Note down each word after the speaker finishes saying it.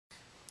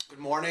Good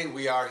morning.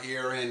 We are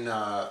here in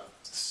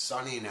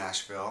sunny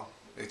Nashville.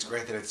 It's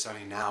great that it's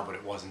sunny now, but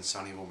it wasn't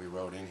sunny when we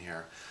rode in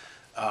here.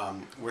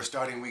 We're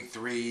starting week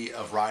 3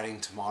 of riding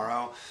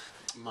tomorrow.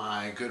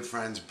 My good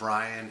friends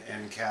Brian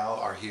and Cal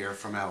are here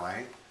from LA.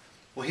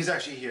 Well, he's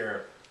actually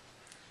here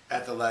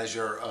at the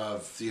leisure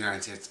of the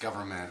United States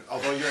government,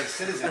 although you're a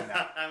citizen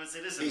now. I'm a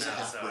citizen He's now, a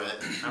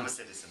half-Brit. so I'm a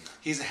citizen now.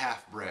 He's a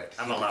half-Brit.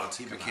 I'm allowed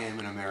to He come became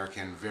an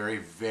American very,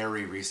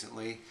 very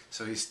recently,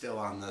 so he's still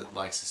on the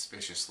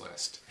suspicious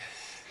list.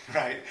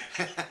 Right?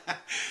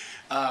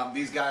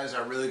 These guys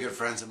are really good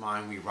friends of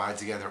mine. We ride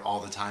together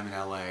all the time in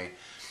LA.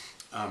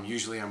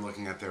 Usually I'm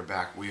looking at their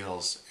back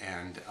wheels,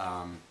 and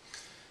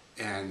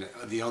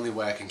the only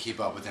way I can keep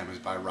up with them is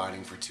by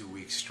riding for 2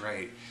 weeks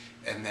straight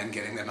and then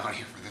getting them out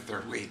here for the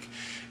 3rd week.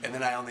 And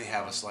then I only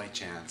have a slight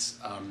chance.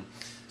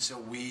 So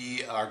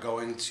we are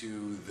going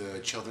to the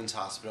Children's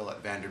Hospital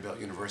at Vanderbilt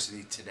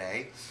University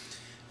today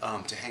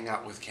to hang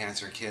out with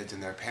cancer kids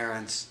and their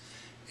parents.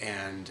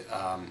 And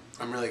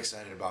I'm really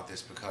excited about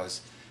this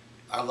because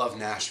I love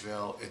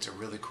Nashville. It's a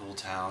really cool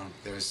town.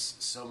 There's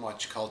so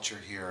much culture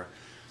here,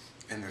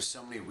 and there's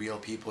so many real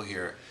people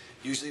here.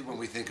 Usually when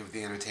we think of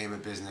the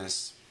entertainment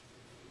business,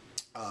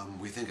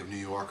 we think of New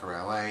York or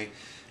LA.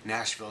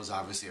 Nashville is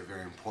obviously a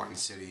very important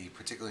city,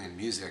 particularly in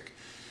music.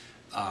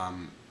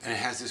 And it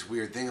has this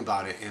weird thing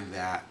about it in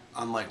that,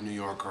 unlike New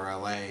York or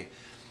LA,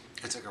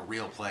 it's like a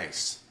real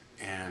place.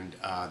 And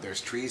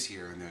there's trees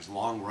here, and there's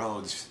long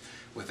roads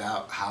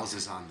without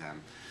houses on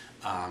them,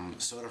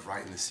 sort of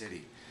right in the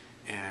city.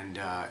 And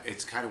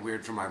it's kind of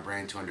weird for my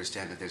brain to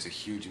understand that there's a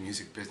huge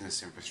music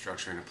business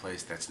infrastructure in a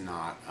place that's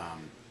not,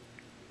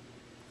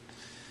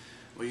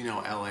 well, you know,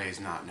 LA is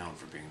not known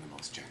for being the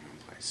most genuine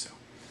place, so,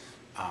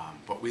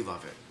 but we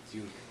love it.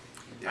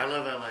 I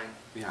love LA.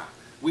 Yeah,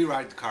 we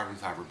ride the carbon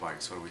fiber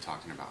bikes. What are we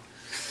talking about?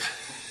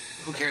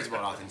 Who cares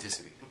about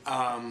authenticity?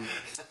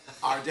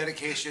 Our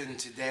dedication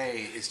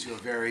today is to a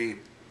very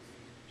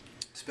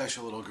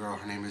special little girl.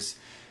 Her name is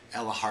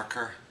Ella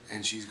Harker,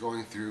 and she's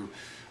going through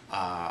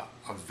a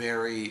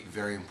very,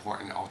 very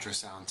important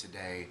ultrasound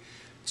today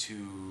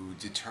to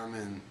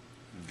determine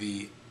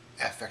the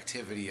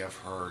effectivity of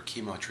her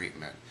chemo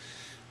treatment.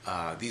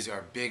 These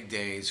are big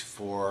days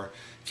for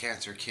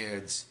cancer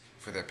kids,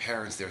 for their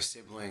parents, their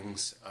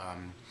siblings.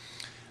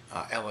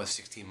 Ella's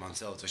 16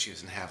 months old, so she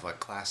doesn't have like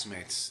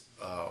classmates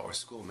or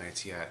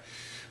schoolmates yet.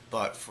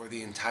 But for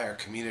the entire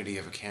community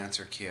of a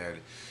cancer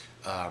kid,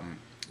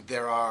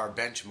 there are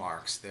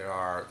benchmarks, there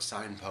are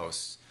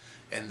signposts,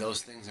 and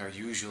those things are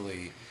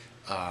usually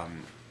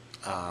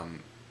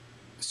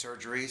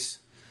surgeries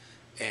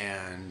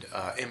and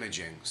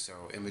imaging. So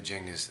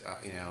imaging is,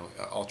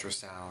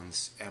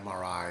 ultrasounds,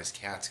 MRIs,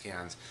 CAT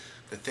scans,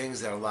 the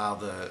things that allow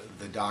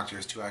the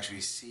doctors to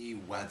actually see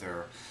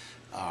whether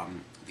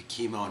the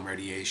chemo and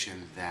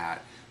radiation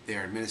that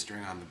they're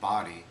administering on the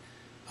body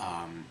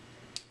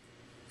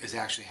is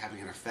actually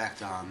having an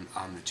effect on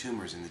the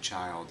tumors in the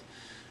child.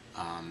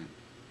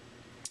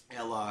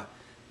 Ella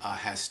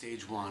has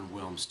stage 1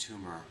 Wilms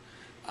Tumor.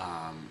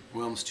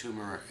 Wilms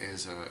Tumor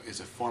is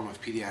a form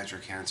of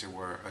pediatric cancer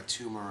where a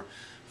tumor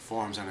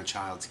forms on a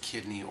child's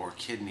kidney or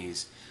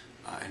kidneys.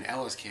 In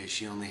Ella's case,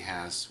 she only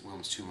has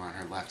Wilms Tumor on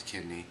her left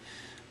kidney.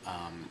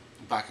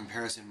 By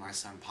comparison, my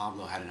son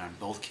Pablove had it on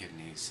both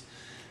kidneys.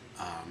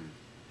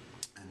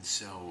 And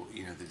so,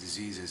 the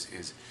disease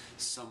is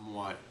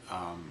somewhat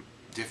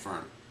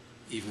different,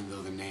 even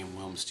though the name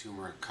Wilms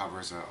Tumor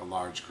covers a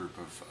large group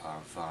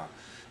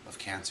of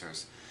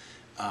cancers.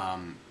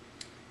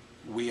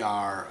 We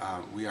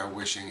are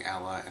wishing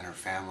Ella and her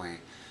family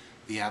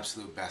the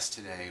absolute best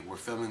today. We're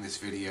filming this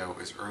video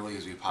as early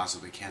as we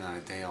possibly can on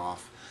a day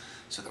off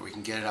so that we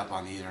can get it up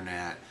on the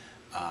internet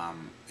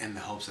in the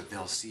hopes that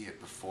they'll see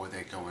it before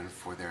they go in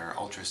for their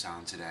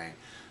ultrasound today.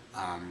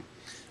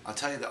 I'll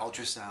tell you, the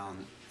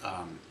ultrasound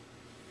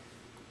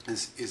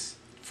is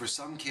for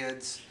some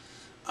kids,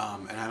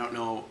 and I don't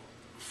know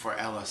for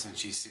Ella, since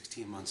she's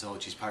 16 months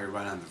old, she's probably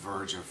right on the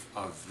verge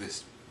of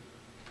this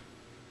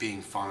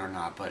being fun or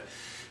not, but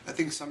I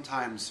think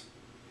sometimes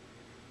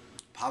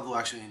Pablo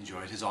actually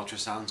enjoyed his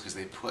ultrasounds because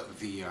they put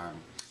the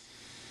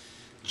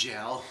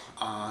gel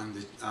on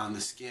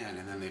the skin,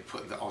 and then they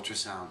put the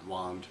ultrasound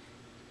wand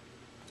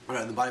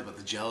right in the body, but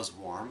the gel is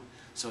warm,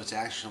 so it's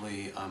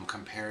actually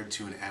compared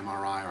to an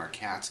MRI or a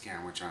CAT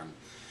scan, which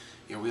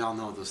we all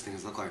know what those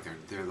things look like.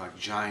 They're like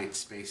giant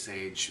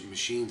space-age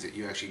machines that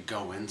you actually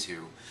go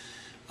into.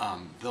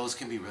 Those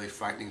can be really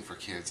frightening for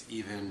kids,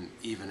 even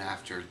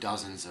after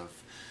dozens of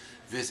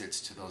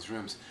visits to those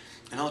rooms.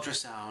 An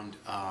ultrasound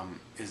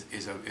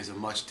is a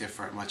much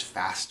different, much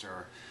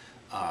faster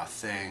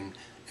thing,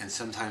 and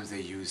sometimes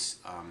they use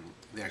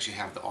they actually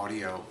have the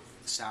audio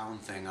sound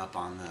thing up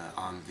on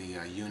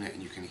the unit,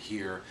 and you can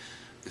hear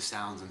the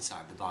sounds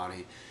inside the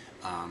body.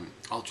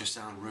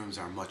 Ultrasound rooms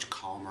are much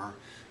calmer.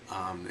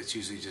 It's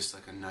usually just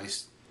like a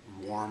nice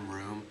warm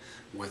room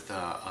with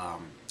a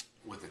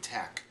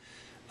tech.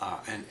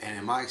 And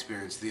in my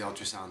experience, the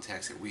ultrasound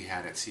techs that we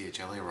had at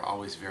CHLA were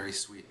always very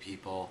sweet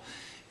people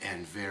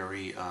and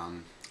very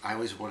I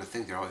always want to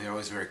think they're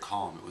always very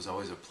calm. It was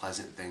always a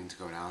pleasant thing to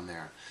go down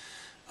there.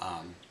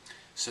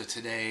 So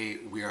today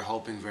we are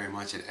hoping very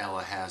much that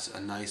Ella has a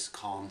nice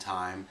calm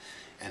time,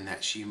 and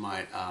that she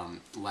might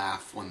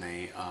laugh when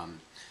they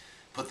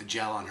put the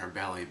gel on her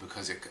belly,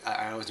 because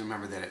I always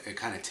remember that it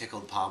kind of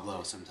tickled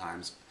Pablo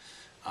sometimes,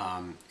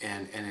 and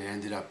it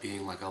ended up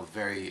being like a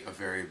very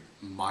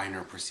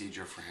minor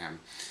procedure for him.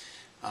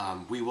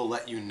 We will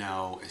let you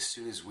know as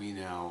soon as we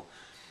know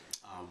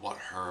what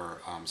her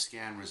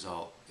scan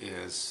result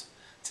is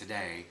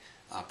today,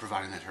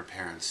 providing that her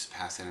parents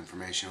pass that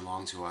information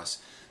along to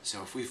us.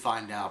 So if we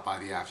find out by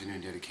the afternoon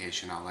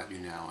dedication, I'll let you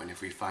know, and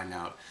if we find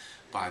out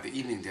by the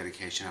evening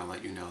dedication, I'll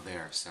let you know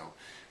there. So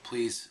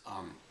please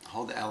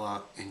hold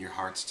Ella in your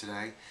hearts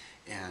today,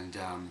 and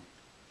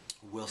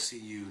we'll see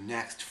you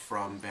next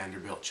from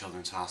Vanderbilt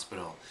Children's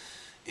Hospital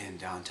in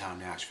downtown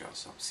Nashville.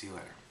 So see you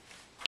later.